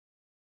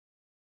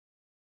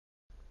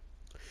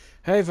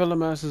Hey fellow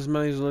masters,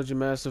 my name is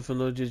lojumasta from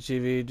LoJu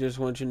TV. Just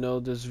want you to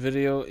know this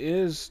video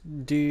is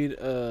indeed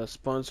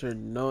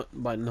sponsored not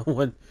by no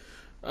one.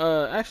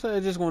 Actually, I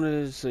just wanted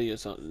to say you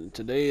something.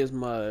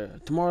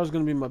 Tomorrow's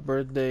gonna be my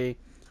birthday.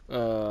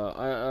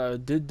 I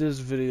did this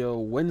video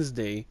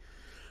Wednesday,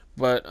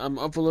 but I'm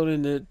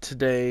uploading it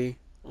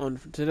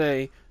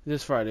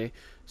this Friday.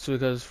 So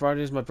because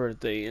Friday is my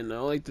birthday, and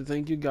I'd like to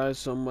thank you guys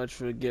so much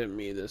for giving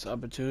me this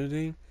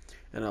opportunity.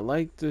 And I'd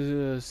like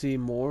to see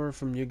more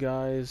from you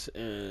guys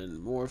and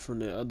more from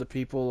the other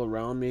people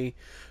around me.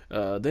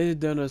 They've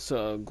done us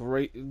a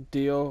great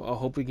deal. I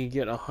hope we can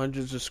get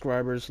 100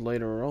 subscribers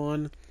later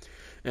on.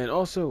 And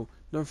also,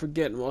 don't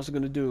forget, I'm also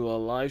going to do a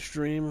live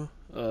stream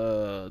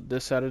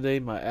this Saturday,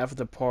 my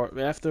after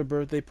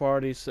birthday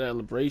party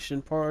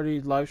celebration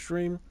party live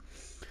stream.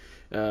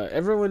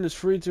 Everyone is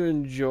free to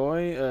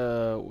enjoy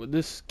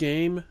this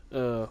game,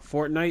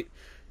 FortNite.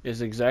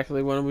 Is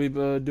exactly what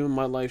I'm doing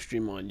my live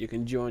stream on. You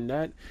can join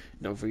that.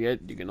 Don't forget,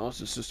 you can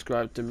also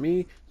subscribe to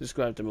me,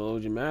 subscribe to my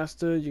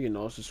lojumasta. You can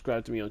also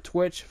subscribe to me on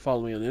Twitch,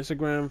 follow me on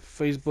Instagram,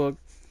 Facebook,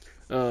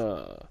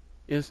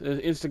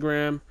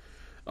 Instagram.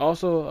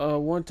 Also,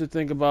 want to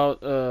think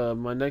about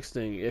my next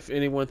thing. If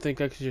anyone think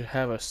I should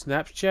have a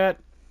Snapchat,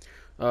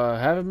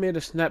 haven't made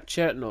a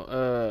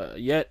Snapchat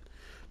yet.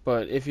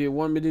 But if you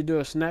want me to do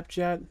a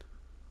Snapchat,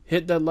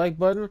 hit that like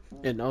button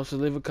and also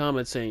leave a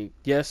comment saying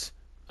yes.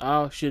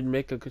 I should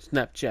make a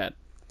Snapchat.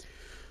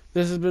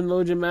 This has been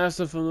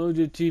lojumasta from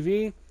LoJu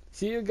TV.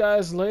 See you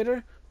guys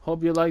later.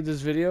 Hope you like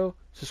this video.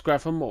 Subscribe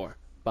for more.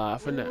 Bye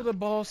for now. The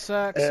ball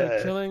sacks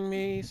are killing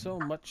me so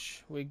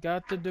much. We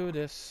got to do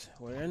this.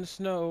 We're in the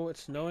snow.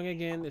 It's snowing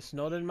again. It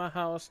snowed in my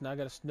house. Now I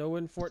got to snow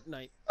in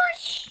FortNite.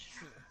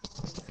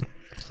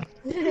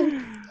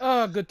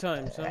 Oh, good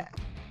times, huh?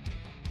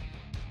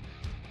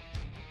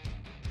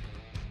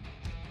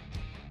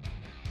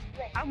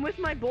 I'm with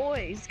my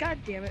boys. God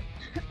damn it.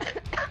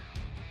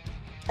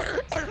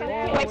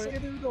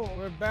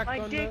 We're back my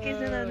on dick is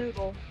in a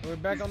noodle. We're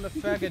back on the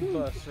faggot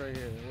bus right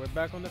here. We're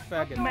back on the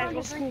faggot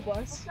Magical bus. school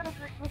bus.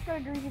 Let's go to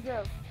Greasy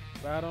Grove.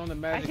 Right on the I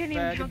magic can't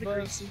even faggot count the bus.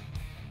 greasy.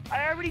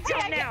 I already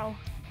tell now.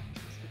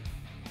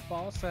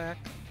 Ball sack.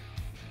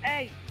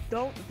 Hey,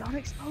 don't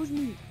expose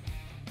me.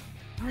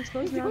 Don't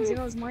expose me on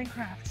Z3NO's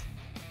Minecraft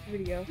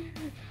video.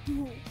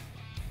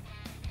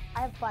 I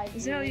have 5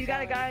 Z3NO, you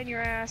got a guy in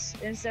your ass,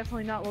 and it's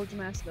definitely not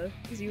lojumasta,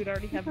 because you would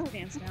already have his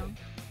pants down.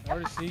 I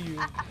already see you.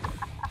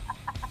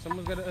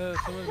 Someone's got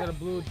a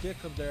blue dick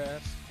up their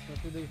ass.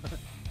 That's what they got.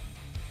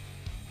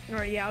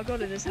 Alright, yeah, I'll go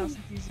to this house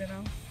with you,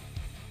 Z3NO.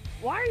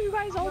 Why are you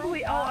guys all the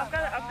way? Oh, I've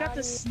got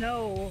the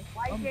snow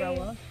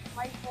umbrella.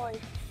 White voice.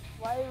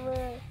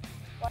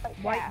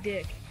 White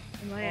dick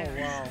in my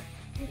ass.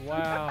 Oh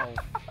wow.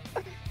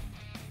 Wow.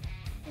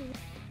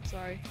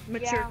 Sorry.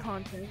 Mature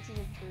content.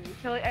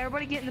 Kelly,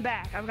 everybody get in the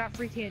back. I've got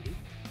free candy.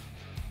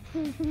 I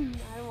don't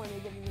want to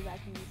get in the back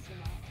and use them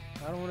out.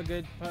 I don't want to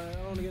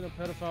get no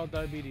pedophile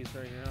diabetes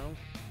right here, huh?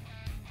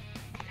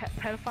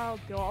 Pedophile?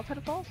 Do all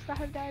pedophiles that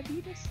have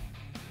diabetes?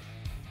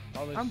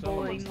 Probably I'm some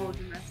bullying of them do.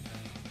 lojumasta.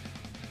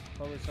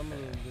 Probably some of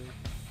them do.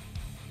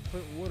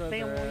 Put wood up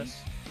their Family.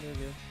 ass. There you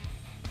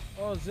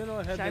go. Oh,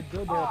 Z3NO had Should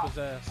the I- dildo up his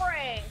ass.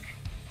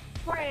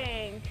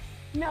 Frank!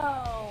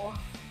 No!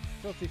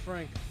 Filthy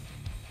Frank.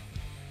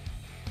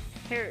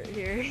 Here.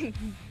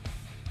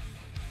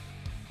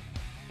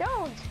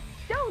 Don't,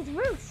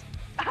 Roots!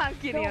 I'm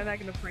kidding, Don't. I'm not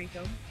gonna prank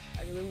him.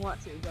 I really want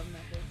to, but I'm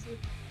not going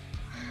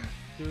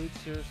Dude,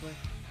 seriously.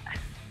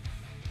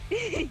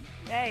 to.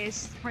 Hey,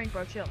 it's just a prank,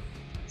 bro, chill.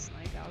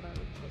 Snipe out our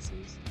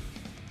pussies.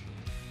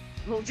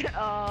 A little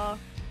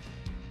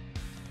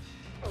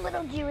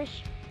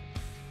Jewish.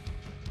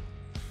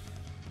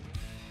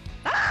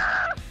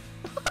 Ah!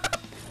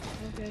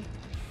 Okay.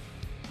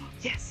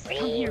 Yes,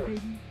 come here,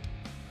 baby.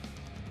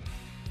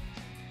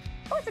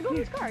 Oh, it's a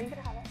golden scar. You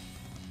better have it.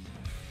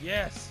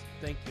 Yes,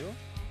 thank you.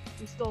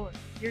 You stole it.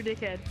 You're a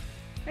dickhead.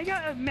 I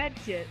got a med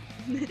kit.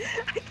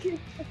 I can't.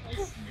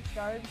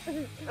 Scars.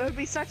 It would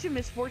be such a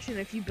misfortune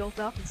if you built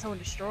up and someone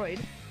destroyed.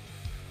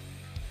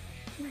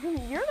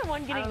 You're the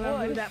one I getting don't know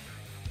who wood. that.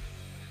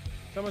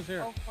 Someone's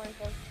here. Oh, Frank.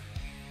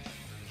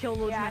 Kill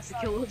Yeah,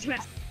 lojumasta. Kill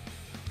lojumasta.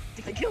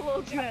 Kill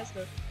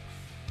lojumasta.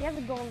 He has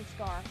a golden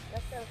scar.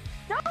 That's so.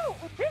 No!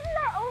 This is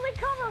our only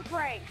cover,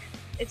 Frank!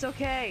 It's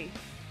okay.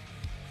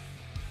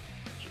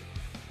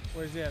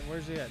 Where's he at?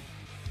 Where's he at?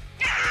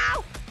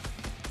 Ow!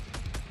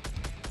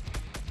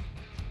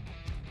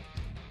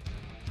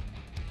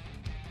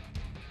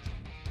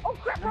 Oh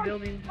crap! I'm Run!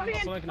 building. Run in!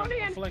 I'm flanking him. Run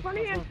in! I'm flanking Run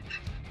him. in!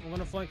 I'm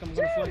gonna flank him. I'm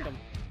gonna flank him.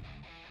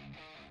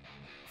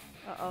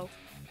 Uh oh.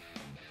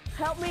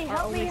 Help me!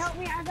 Help me! Help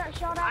me! I got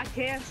shot I at.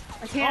 can't.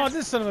 I Oh, can't.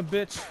 this son of a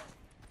bitch.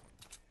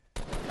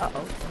 Uh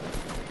oh.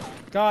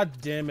 God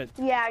damn it.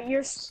 Yeah,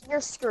 you're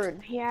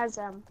screwed. He has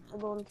a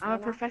golden scar. I'm a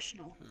now.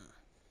 professional.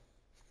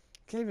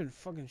 Can't even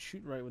fucking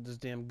shoot right with this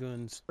damn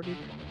guns.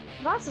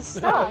 Lots of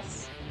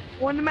stuff.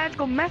 One the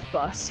magical meth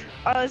bus.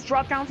 Let's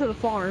drop down to the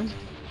farm.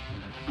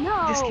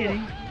 No. Just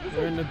kidding.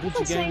 We're in the Gucci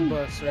gang saying-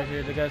 bus right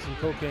here. They got some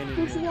cocaine in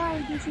Gucci here.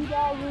 guy, Gucci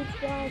guy, Roots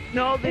guy.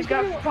 No, they've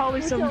got probably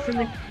some from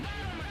the.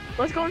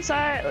 Let's go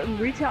inside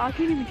retail. I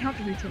can't even count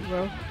the retail,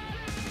 bro.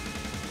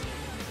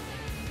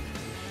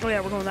 Oh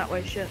yeah, we're going that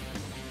way. Shit.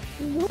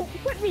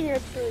 Put me in your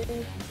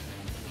tree.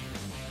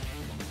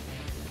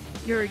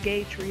 You're a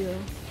gay trio.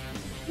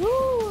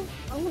 Woo!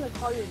 I'm gonna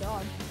call your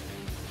dog.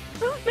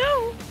 Oh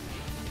no!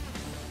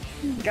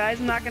 Guys,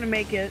 I'm not gonna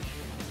make it.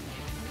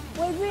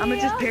 Wake me I'm gonna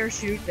just up.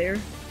 parachute there.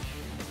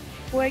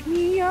 Wake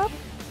me up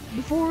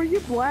before you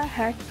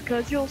black,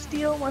 because you'll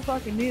steal my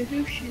fucking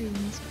new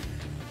shoes.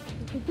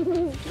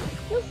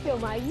 You'll steal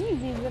my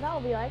Yeezys, and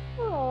I'll be like,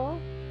 oh.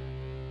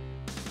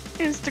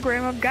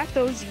 Instagram, I've got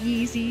those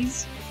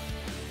Yeezys.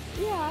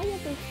 Yeah, I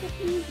got those sick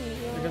Yeezys.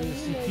 I got the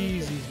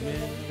peasies,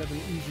 man. I got the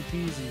easy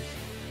peasies.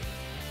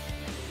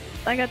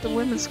 I got the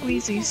lemon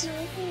squeezies.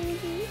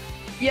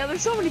 Yeah,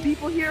 there's so many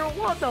people here.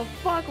 What the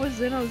fuck was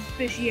Z3NO's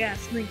fishy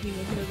ass thinking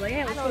when he was like,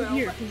 hey, let's go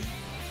here?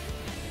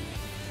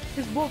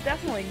 Because we'll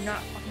definitely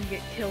not fucking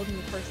get killed in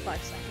the first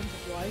 5 seconds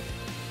of life.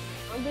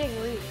 I'm being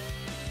rude.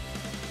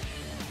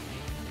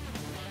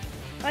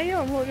 Oh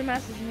yeah, I'm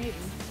LoJumasta's neighbor.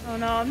 Oh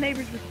no, I'm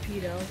neighbors with the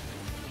pedo.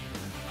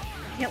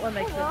 Can't let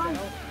my kids out.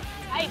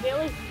 Hey,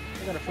 Billy.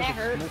 I got a That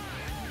hurt. freaking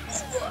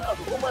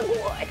Oh my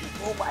god.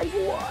 Oh my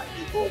god.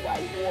 Oh my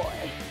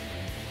god.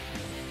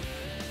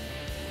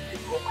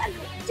 Oh my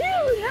god.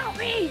 Dude, help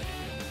me!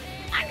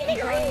 I'm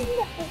getting rained!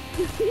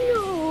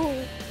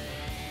 No!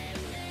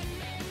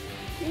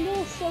 There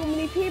were so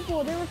many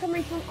people. They were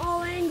coming from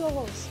all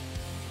angles.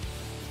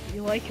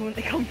 You like it when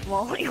they come from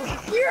all angles.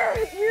 You're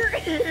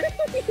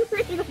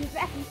ready to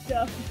back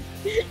up.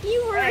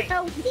 You were Right.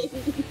 helping.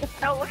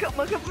 Oh,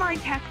 look at my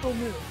tactical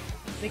move.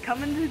 They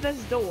come into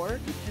this door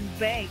and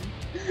bang.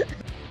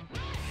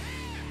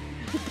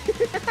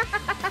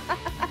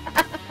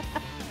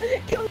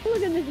 Go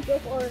look at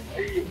this door.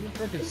 Are you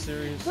freaking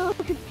serious? Go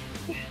look at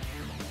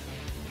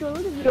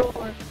the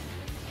door.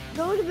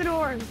 Go look at the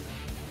door.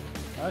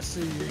 I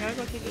see you.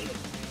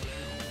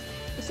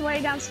 It's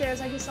way downstairs.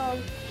 I just saw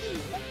him.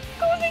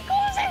 Close it,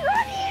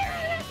 run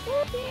here!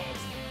 Close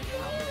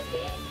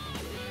it.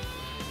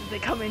 They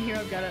come in here,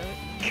 I've got a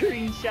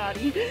green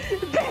shotty.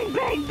 Bang,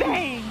 bang,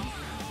 bang!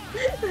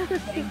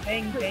 Bang,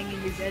 bang,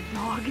 banging your dead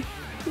dog.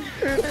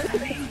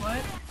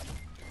 What?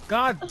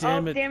 God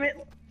damn Oh, it. damn it.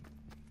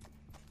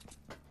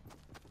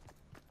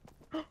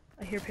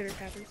 I hear pitter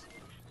patters.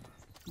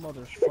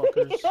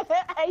 Motherfuckers.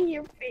 I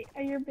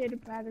hear pitter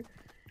patter.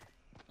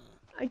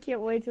 I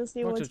can't wait to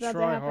see Bunch what's of about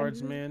to happen.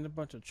 tryhards, man. A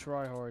bunch of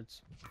tryhards.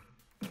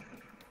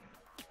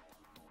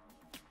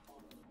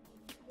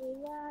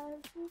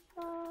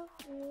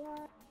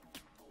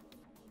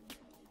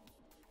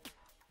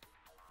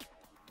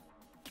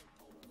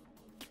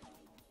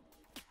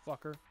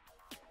 Fucker.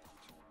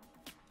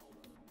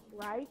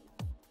 Right?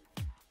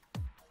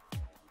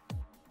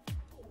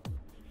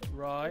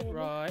 Right.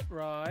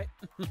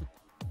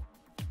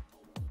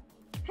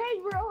 Hey,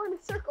 we're all in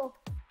a circle.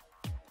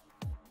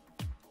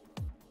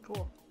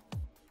 Cool.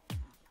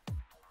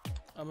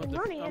 I'm I'm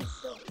running it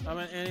still. I'm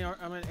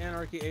at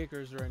Anarchy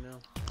Acres right now.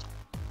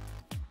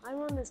 I'm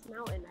on this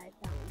mountain I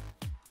found.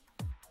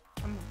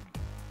 I'm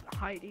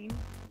hiding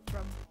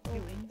from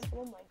doing.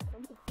 Oh my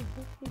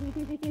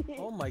god.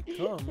 Oh my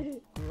cum.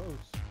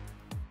 Gross.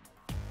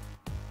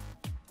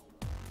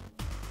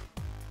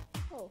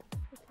 Oh,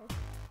 okay.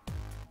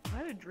 I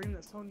had a dream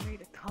that someone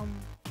made a cum,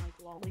 like,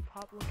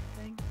 lollipop looking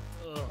thing.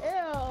 Ugh.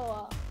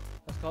 Ew.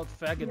 That's called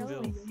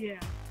Faggotville. Yeah.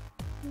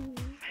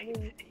 I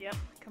mean, Yep,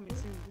 coming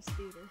soon to this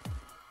theater.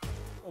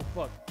 Oh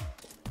fuck.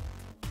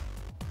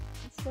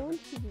 someone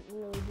shouldn't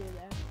really do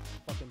that.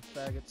 Fucking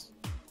faggots.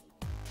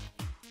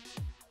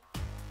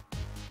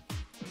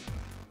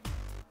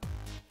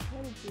 I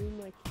had a dream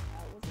like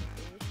that was a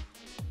fish.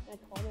 I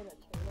called it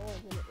a turtle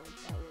and then it went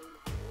that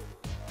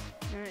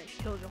way. Alright, she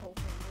killed your whole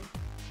family.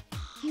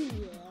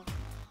 Yeah.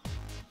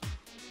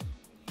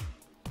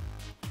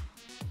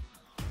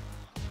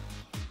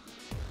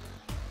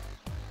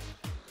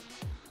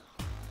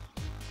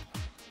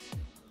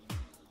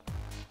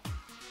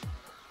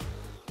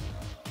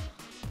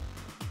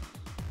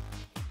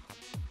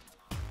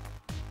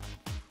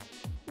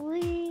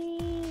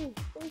 Wee!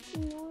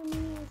 Freaking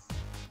normies.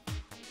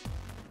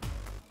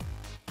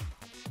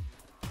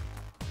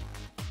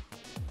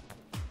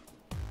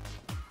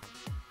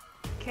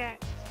 Cat,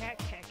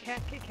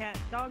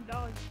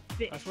 dog,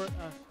 fish. I swear,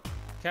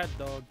 cat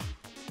dog.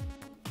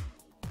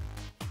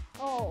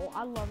 Oh,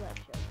 I love that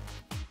show.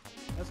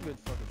 That's a good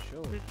fucking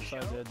show. Good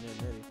Besides show? Edna and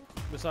Nitty.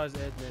 Besides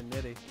Edna and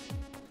Nitty.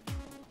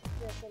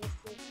 Yes, it is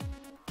too.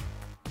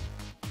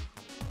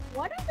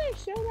 Why don't they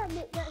show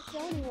that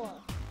show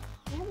anymore?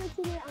 I haven't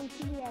seen it on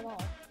TV at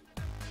all.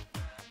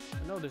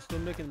 I know, they're still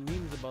making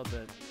memes about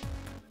that.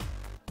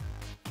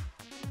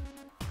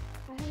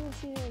 I haven't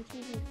seen it on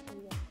TV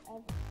yet,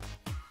 ever.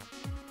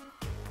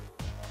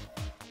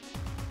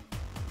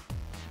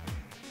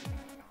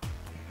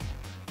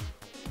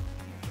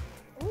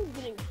 Who's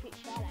getting shit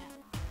shot at?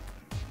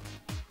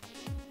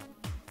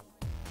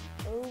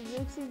 Oh,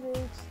 Rooksy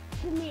Rooks.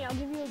 Give me, I'll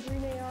give you a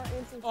green AR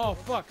and some Oh shield.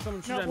 fuck,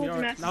 someone shoot No, at me.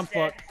 Alright, Ultimax I'm is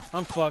dead. fucked.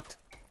 I'm fucked.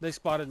 They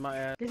spotted my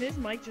ass. Did his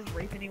mic just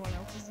rape anyone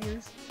else's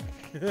ears?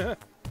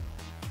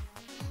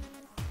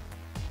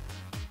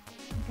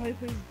 probably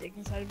put his dick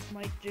inside of his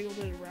mic, jiggled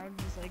it around,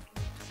 and was like,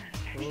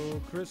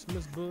 oh,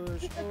 Christmas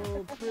bush,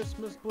 oh,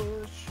 Christmas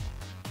bush.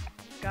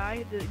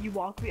 guy that you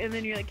walk, and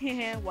then you're like,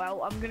 hey,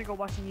 well, I'm gonna go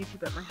watch some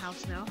YouTube at my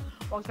house now.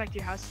 Walks back to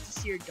your house to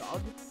see your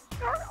dog.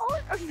 That's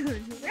fucking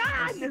dumb.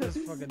 That's just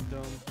fucking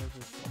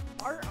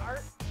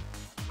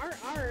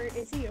Art,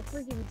 is he a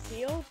freaking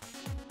seal?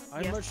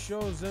 I Yes. must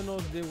show Z3NO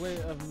the way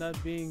of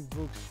not being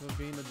Vooks for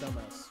being a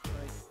dumbass,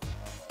 right?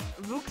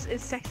 Vooks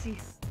is sexy.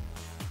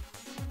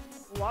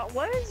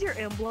 What is your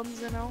emblem,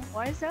 Z3NO?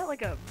 Why is that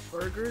like a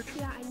burger?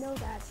 Yeah, I know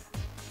that.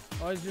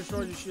 Oh, he's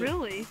destroyed your shit.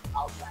 Really?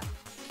 Oh,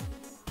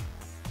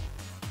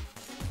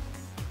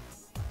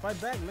 Fight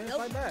back, man, Nope.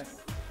 fight back.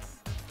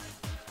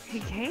 He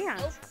can't.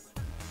 Nope.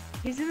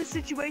 He's in a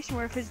situation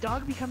where if his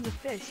dog becomes a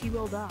fish, he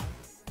will die.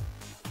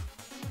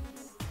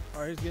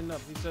 Alright, he's getting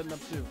up. He's setting up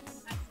too.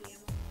 I see him.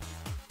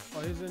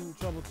 Oh, he's in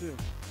trouble too.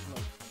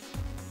 No.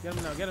 Get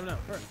him now,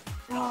 hurry.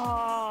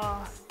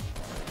 Oh,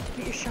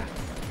 get your shot.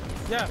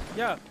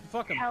 Yeah,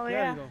 fuck him. Hell There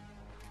yeah. you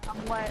go.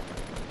 I'm wet.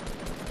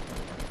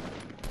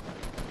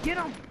 Get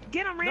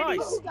him, Randy.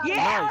 Nice. Yeah,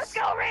 Nice. let's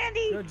go,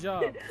 Randy. Good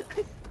job.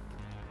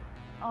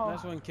 Oh,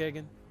 Nice one,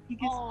 Kagan. he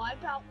gets, Oh,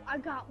 I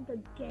got the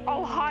game.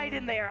 oh, hide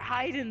in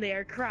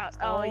there, Kraut.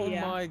 Oh,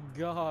 yeah. My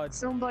god.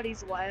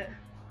 Somebody's wet.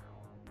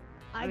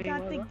 I mean,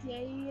 got the whatever.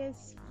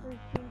 gayest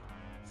freaking.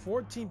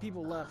 14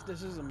 people left.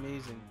 This is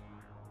amazing.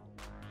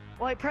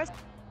 Wait, press.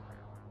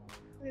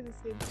 Look at this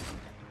dude.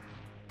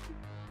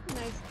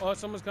 Nice. Oh,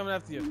 someone's coming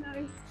after you.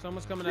 Nice.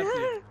 Someone's coming after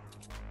you.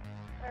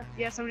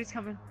 Yeah, somebody's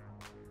coming.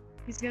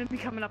 He's gonna be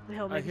coming up the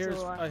hill. I Maybe hear he's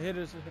alive.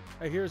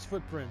 I hear his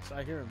footprints.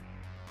 I hear him.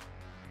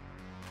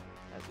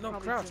 That's No,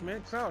 probably crouch, Jim.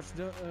 man, crouch.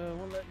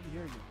 Won't let me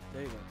hear you.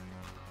 There you go.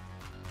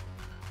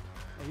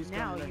 Oh, he's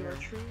Now coming you right are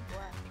here. true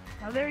black.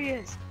 Now there he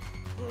is.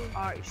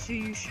 Alright, so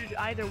you should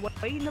either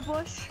wait in the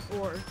bush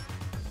or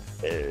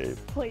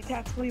play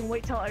tactically and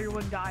wait till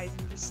everyone dies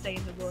and just stay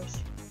in the bush.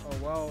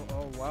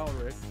 Oh wow,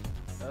 Rick.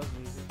 That was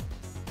easy.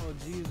 Oh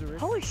jeez, Rick.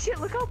 Holy shit,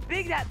 look how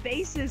big that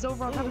base is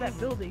over on top of that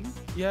building.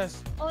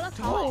 Yes. Oh, that's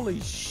hot. Holy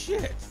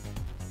shit.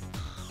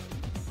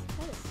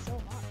 That is so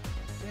hot.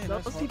 Man,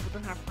 Those that's, people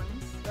don't have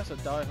friends. that's a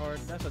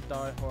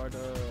diehard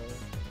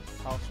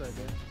house right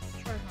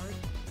there. Try hard.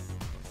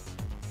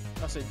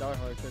 I say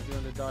diehard because you're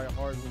gonna die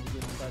hard when you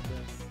get inside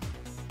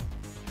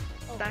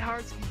there. Die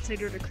Hard's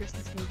considered a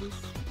Christmas movie.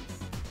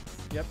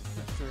 Yep,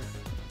 that's true.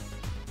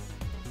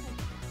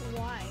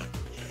 Why?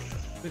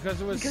 Because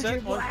it was Because set you're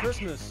on black.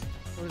 Christmas.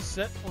 It was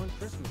set on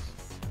Christmas.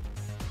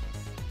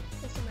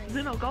 That's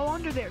amazing. No, go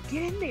under there.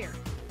 Get in there.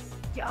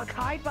 Yeah,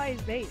 hide by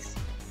his base.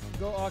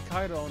 Go Al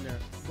Qaeda on there.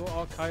 Go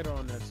Al Qaeda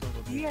on that silver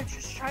bitch. Yeah,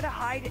 just try to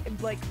hide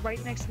it, like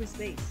right next to his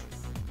base.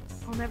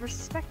 He'll never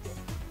suspect it.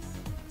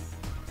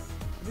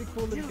 It'd be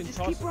cool if you Dude, can just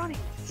toss keep it. running.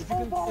 If Just you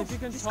go can, balls. if you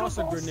can Just go toss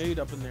a balls. grenade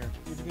up in there.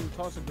 If you can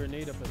toss a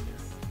grenade up in there.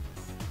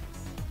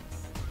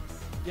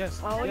 Yes.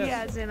 Oh, yes.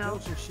 yeah, Z3NO.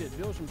 Build some shit.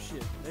 Build some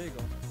shit. There you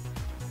go.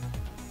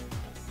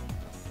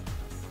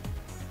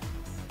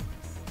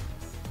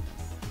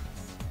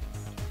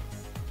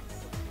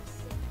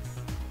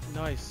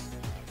 Nice.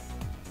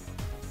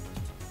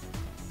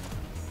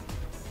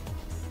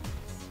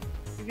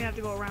 You're gonna have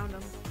to go around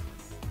him.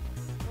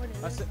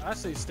 What is it? I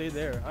say stay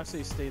there. I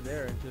say stay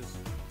there and just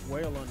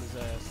wail on his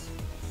ass.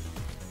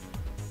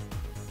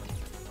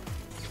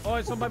 Oh,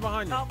 it's somebody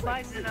behind you. Oh,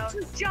 bye,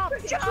 Z3NO. Jump,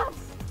 jump!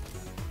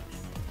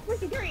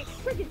 Freaking tree!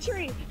 Freaking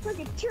tree!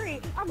 Freaking tree!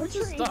 I'm a Would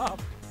you tree!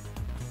 stop?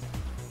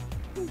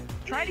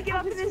 Try to get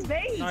up in his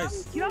base.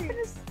 Nice. Get up in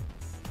his.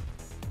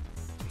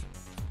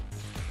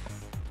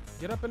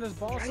 Get up in his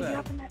ball Try to get sack.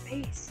 up in that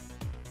base.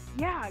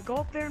 Yeah, go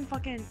up there and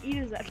fucking eat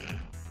his ass.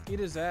 Eat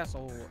his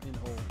asshole in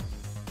hole.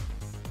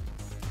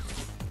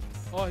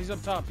 Oh, he's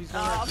up top. He's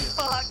going Oh after you.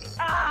 fuck!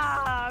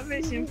 Ah,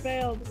 mission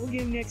failed. We'll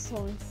get him next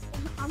time.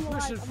 I'm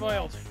alive. Mission I'm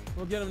failed.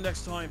 We'll get him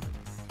next time.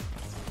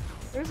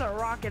 There's a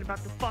rocket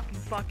about to fucking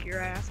fuck your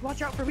ass.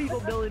 Watch out for people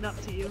building up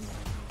to you.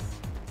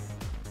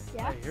 alive.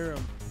 Yeah, I hear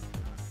him.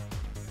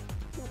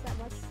 not that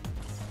much.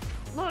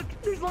 Look,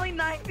 there's only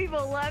 9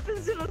 people left, and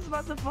Z3NO's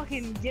about to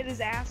fucking get his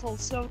asshole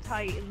so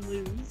tight and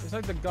lose. It's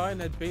like the guy in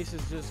that base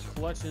is just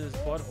clutching his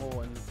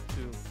butthole in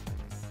two.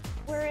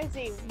 Where is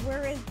he?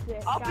 Where is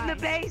this Up guy? in the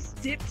base,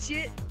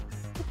 dipshit.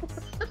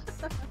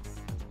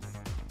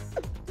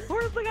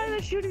 Where's the guy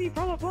that's shooting me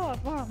from above?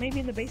 Oh, maybe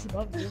in the base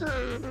above you.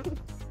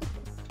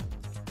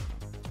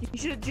 You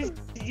should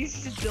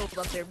just build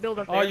up there. Build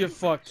up there. Oh, you're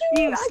fucked.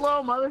 You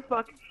slow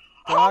motherfucker.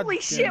 God Holy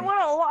damn shit, it.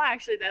 what a lot.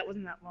 Actually, that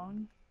wasn't that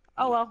long.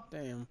 Oh well.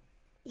 Damn.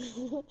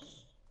 Dude,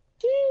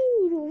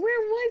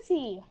 where was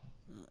he?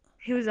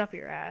 He was up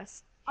your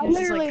ass. He I was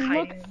just, literally like,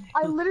 look. hiding.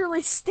 I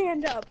literally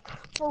stand up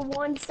for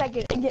 1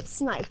 second and get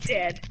sniped.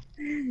 Dead.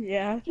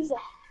 Yeah. He's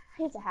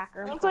a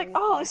hacker. I was like,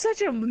 oh, it's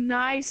such a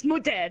nice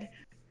dead.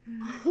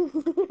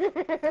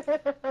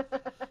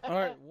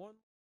 Alright, one.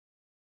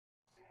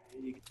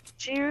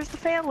 Cheers to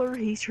Fandler.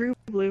 He's true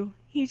blue.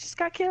 He just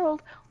got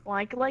killed.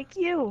 Like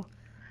you.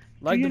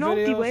 Like you the know,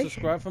 video, D-Way?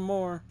 subscribe for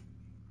more.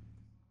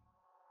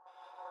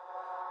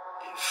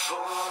 If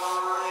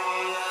only